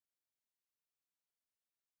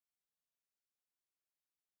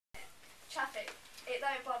Traffic, it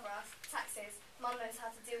don't bother us. Taxis, Mum knows how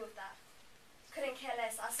to deal with that. Couldn't care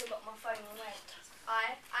less, I still got my phone on red.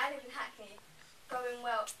 I live in Hackney, going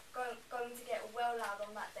to get well loud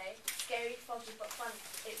on that day. Scary, foggy, but fun,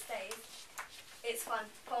 it stays. It's fun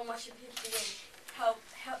watching people win.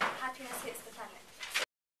 Happiness hits the planet.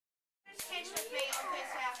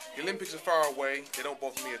 The Olympics are far away, they don't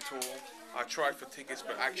bother me at all. I tried for tickets,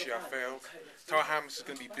 but actually I failed. Tower Hamlets is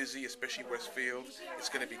going to be busy, especially Westfield. It's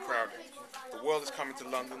going to be crowded. The world is coming to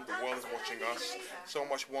London, the world is watching us. So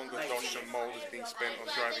much wonder, dosh and mould is being spent on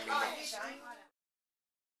driving me nuts.